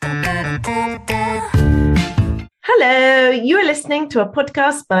Hello, you are listening to a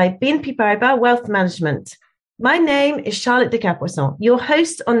podcast by BNP Paribas Wealth Management. My name is Charlotte de Capoisson, your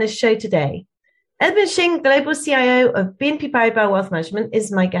host on this show today. Edmund Shing, Global CIO of BNP Paribas Wealth Management,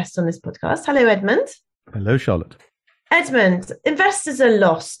 is my guest on this podcast. Hello, Edmund. Hello, Charlotte. Edmund, investors are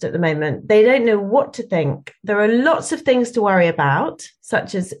lost at the moment. They don't know what to think. There are lots of things to worry about,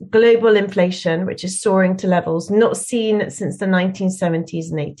 such as global inflation, which is soaring to levels not seen since the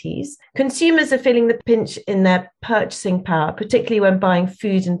 1970s and 80s. Consumers are feeling the pinch in their purchasing power, particularly when buying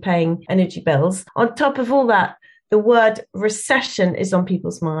food and paying energy bills. On top of all that, the word recession is on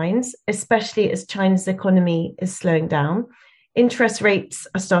people's minds, especially as China's economy is slowing down. Interest rates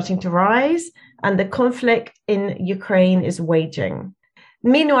are starting to rise, and the conflict in Ukraine is waging.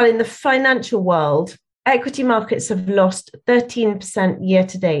 Meanwhile, in the financial world, equity markets have lost 13% year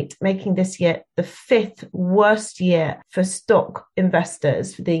to date, making this year the fifth worst year for stock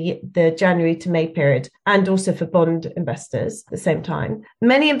investors for the January to May period, and also for bond investors at the same time.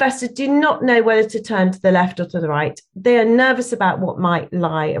 Many investors do not know whether to turn to the left or to the right. They are nervous about what might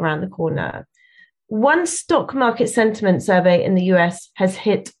lie around the corner. One stock market sentiment survey in the US has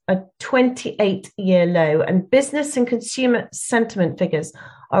hit a 28-year low, and business and consumer sentiment figures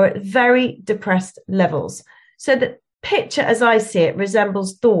are at very depressed levels. So the picture, as I see it,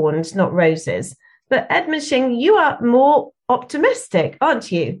 resembles thorns, not roses. But Edmund Shing, you are more optimistic,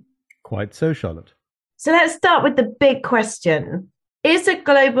 aren't you? Quite so, Charlotte. So let's start with the big question. Is a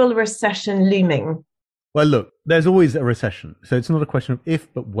global recession looming? Well, look, there's always a recession. So it's not a question of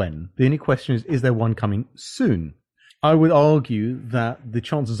if, but when. The only question is there one coming soon? I would argue that the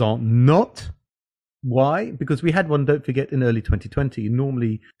chances are not. Why? Because we had one, don't forget, in early 2020.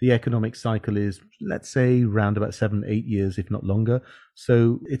 Normally, the economic cycle is, let's say, around about 7-8 years, if not longer.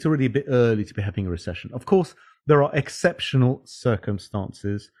 So it's already a bit early to be having a recession. Of course, there are exceptional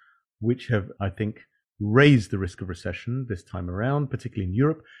circumstances which have, I think, raised the risk of recession this time around, particularly in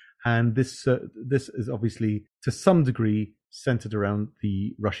Europe. And this is obviously to some degree centered around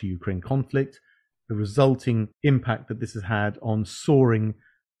the Russia-Ukraine conflict, the resulting impact that this has had on soaring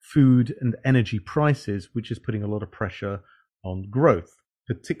food and energy prices, which is putting a lot of pressure on growth,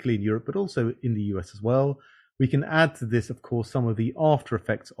 particularly in Europe, but also in the US as well. We can add to this, of course, some of the after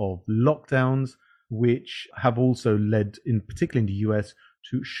effects of lockdowns, which have also led, in particularly in the US,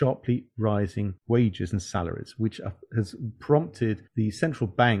 to sharply rising wages and salaries, which has prompted the central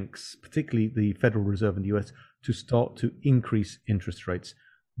banks, particularly the Federal Reserve in the US, to start to increase interest rates,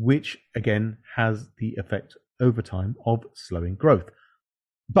 which again has the effect over time of slowing growth.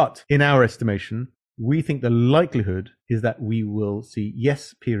 But in our estimation, we think the likelihood is that we will see,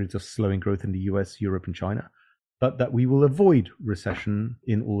 yes, periods of slowing growth in the US, Europe, and China, but that we will avoid recession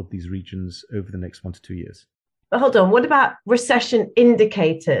in all of these regions over the next 1 to 2 years. But hold on, what about recession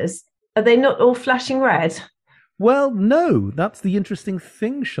indicators? Are they not all flashing red? Well, no, that's the interesting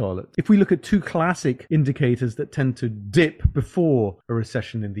thing, Charlotte. If we look at two classic indicators that tend to dip before a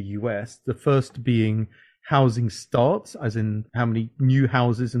recession in the US, the first being housing starts, as in how many new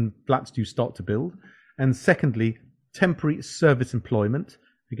houses and flats do you start to build? And secondly, temporary service employment.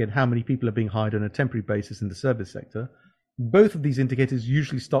 Again, how many people are being hired on a temporary basis in the service sector? Both of these indicators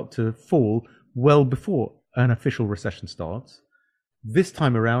usually start to fall well before an official recession starts. This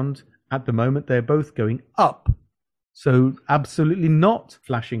time around, at the moment, they're both going up. So absolutely not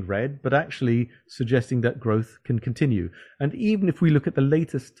flashing red, but actually suggesting that growth can continue. And even if we look at the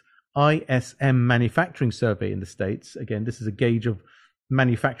latest ISM manufacturing survey in the States, again, this is a gauge of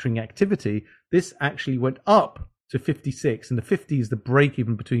manufacturing activity, this actually went up to 56. And the 50 is the break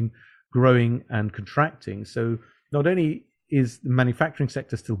even between growing and contracting. So not only is the manufacturing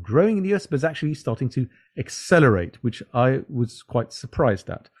sector still growing in the US, but it's actually starting to accelerate, which I was quite surprised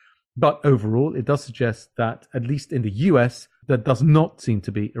at. But overall, it does suggest that, at least in the US, there does not seem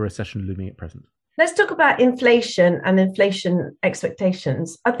to be a recession looming at present. Let's talk about inflation and inflation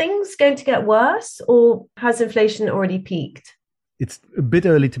expectations. Are things going to get worse, or has inflation already peaked? It's a bit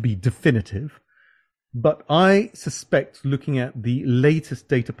early to be definitive, but I suspect, looking at the latest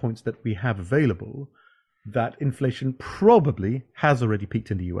data points that we have available, that inflation probably has already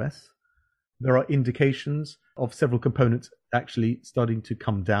peaked in the US. There are indications of several components actually starting to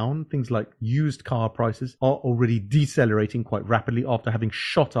come down. Things like used car prices are already decelerating quite rapidly after having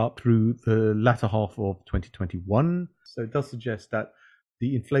shot up through the latter half of 2021. So it does suggest that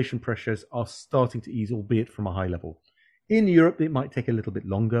the inflation pressures are starting to ease, albeit from a high level. In Europe, it might take a little bit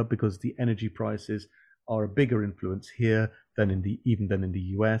longer because the energy prices are a bigger influence here than in the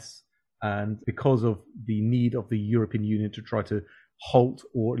US. And because of the need of the European Union to try to halt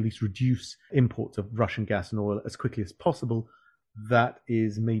or at least reduce imports of Russian gas and oil as quickly as possible, that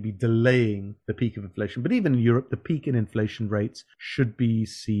is maybe delaying the peak of inflation. But even in Europe, the peak in inflation rates should be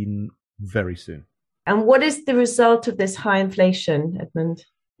seen very soon. And what is the result of this high inflation, Edmund?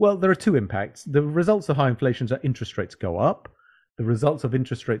 Well, there are two impacts. The results of high inflation is that interest rates go up. The results of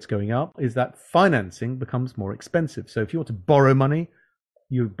interest rates going up is that financing becomes more expensive. So if you want to borrow money,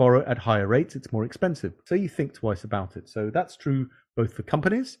 you borrow at higher rates, it's more expensive. So you think twice about it. So that's true both for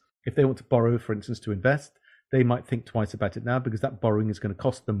companies. If they want to borrow, for instance, to invest, they might think twice about it now because that borrowing is going to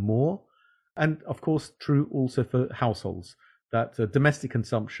cost them more. And of course, true also for households, that domestic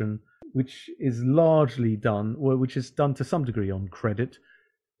consumption, which is largely done, or which is done to some degree on credit,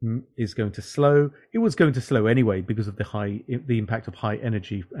 is going to slow. It was going to slow anyway because of the impact of high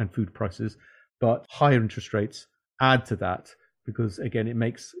energy and food prices, but higher interest rates add to that because, again, it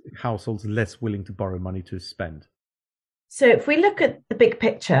makes households less willing to borrow money to spend. So if we look at the big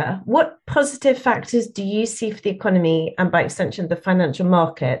picture, what positive factors do you see for the economy and by extension the financial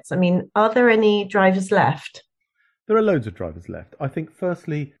markets? I mean, are there any drivers left? There are loads of drivers left. I think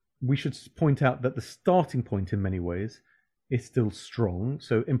firstly, we should point out that the starting point in many ways is still strong.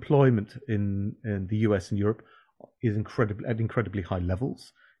 So employment in the US and Europe is incredibly high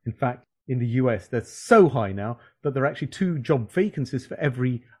levels. In fact, in the US, they're so high now that there are actually 2 job vacancies for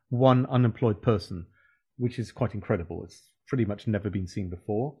every 1 unemployed person, which is quite incredible. It's pretty much never been seen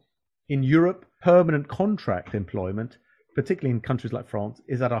before. In Europe, permanent contract employment, particularly in countries like France,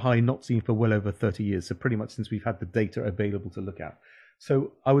 is at a high not seen for well over 30 years. So pretty much since we've had the data available to look at.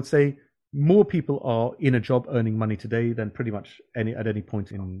 So I would say more people are in a job earning money today than pretty much at any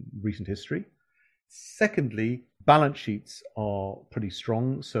point in recent history. Secondly, balance sheets are pretty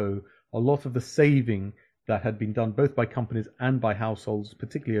strong. So a lot of the saving that had been done both by companies and by households,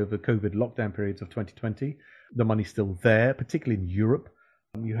 particularly over COVID lockdown periods of 2020, the money's still there, particularly in Europe.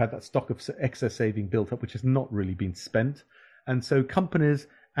 You had that stock of excess saving built up, which has not really been spent. And so companies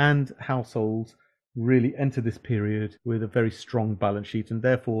and households really enter this period with a very strong balance sheet, and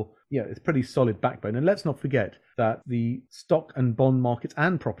therefore, it's pretty solid backbone. And let's not forget that the stock and bond markets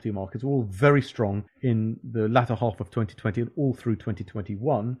and property markets were all very strong in the latter half of 2020 and all through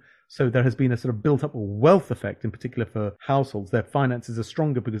 2021. So there has been a sort of built up wealth effect, in particular for households. Their finances are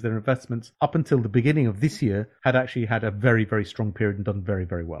stronger because their investments up until the beginning of this year had actually had a very, very strong period and done very,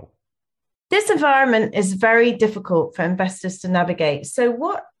 very well. This environment is very difficult for investors to navigate. So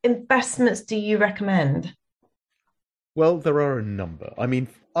what investments do you recommend? Well, there are a number. I mean,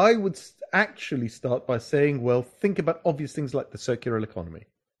 I would actually start by saying, well, think about obvious things like the circular economy.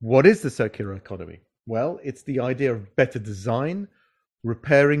 What is the circular economy? Well, it's the idea of better design,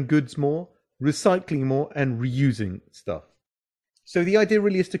 repairing goods more, recycling more, and reusing stuff. So the idea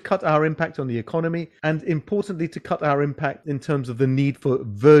really is to cut our impact on the economy and, importantly, to cut our impact in terms of the need for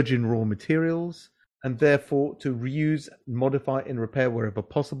virgin raw materials and therefore to reuse, modify and repair wherever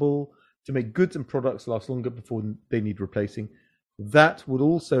possible to make goods and products last longer before they need replacing. That would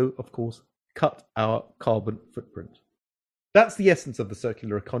also, of course, cut our carbon footprint. That's the essence of the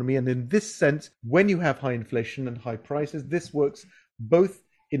circular economy. And in this sense, when you have high inflation and high prices, this works both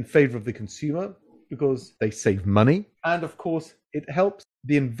in favor of the consumer because they save money. And of course, it helps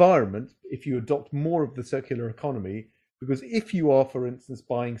the environment if you adopt more of the circular economy. Because if you are, for instance,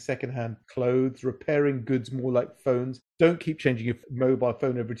 buying secondhand clothes, repairing goods more like phones, don't keep changing your mobile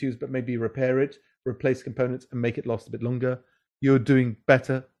phone every 2 years, but maybe repair it, replace components and make it last a bit longer. You're doing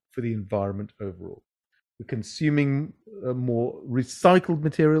better for the environment overall. We're consuming more recycled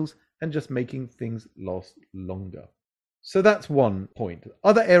materials and just making things last longer. So that's one point.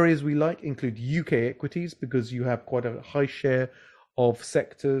 Other areas we like include UK equities because you have quite a high share of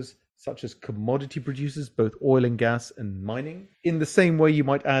sectors such as commodity producers, both oil and gas and mining. In the same way, you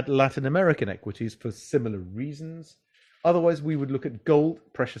might add Latin American equities for similar reasons. Otherwise, we would look at gold,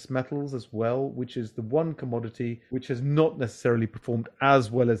 precious metals as well, which is the one commodity which has not necessarily performed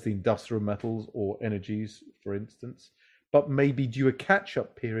as well as the industrial metals or energies, for instance, but may be due a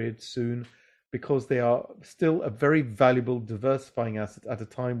catch-up period soon because they are still a very valuable diversifying asset at a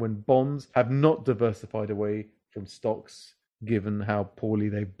time when bonds have not diversified away from stocks, given how poorly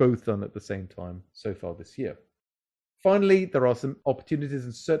they've both done at the same time so far this year. Finally, there are some opportunities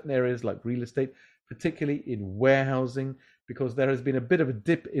in certain areas like real estate, particularly in warehousing, because there has been a bit of a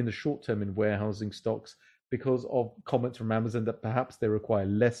dip in the short term in warehousing stocks because of comments from Amazon that perhaps they require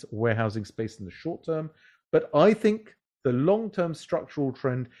less warehousing space in the short term. But I think the long-term structural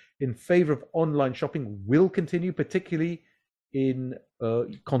trend in favor of online shopping will continue, particularly in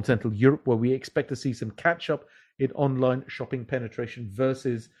continental Europe, where we expect to see some catch-up in online shopping penetration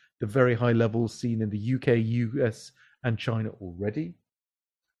versus the very high levels seen in the UK, US, and China already.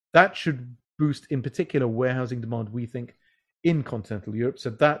 That should boost, in particular, warehousing demand, we think, in continental Europe. So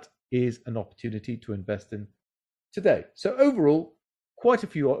that is an opportunity to invest in today. So overall, quite a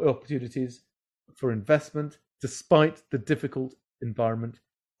few opportunities for investment, despite the difficult environment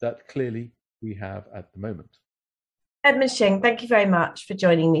that clearly we have at the moment. Edmund Shing, thank you very much for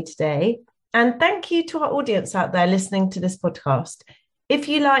joining me today. And thank you to our audience out there listening to this podcast. If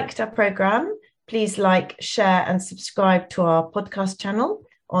you liked our programme, please like, share, and subscribe to our podcast channel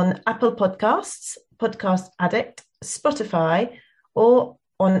on Apple Podcasts, Podcast Addict, Spotify, or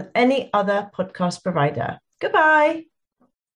on any other podcast provider. Goodbye.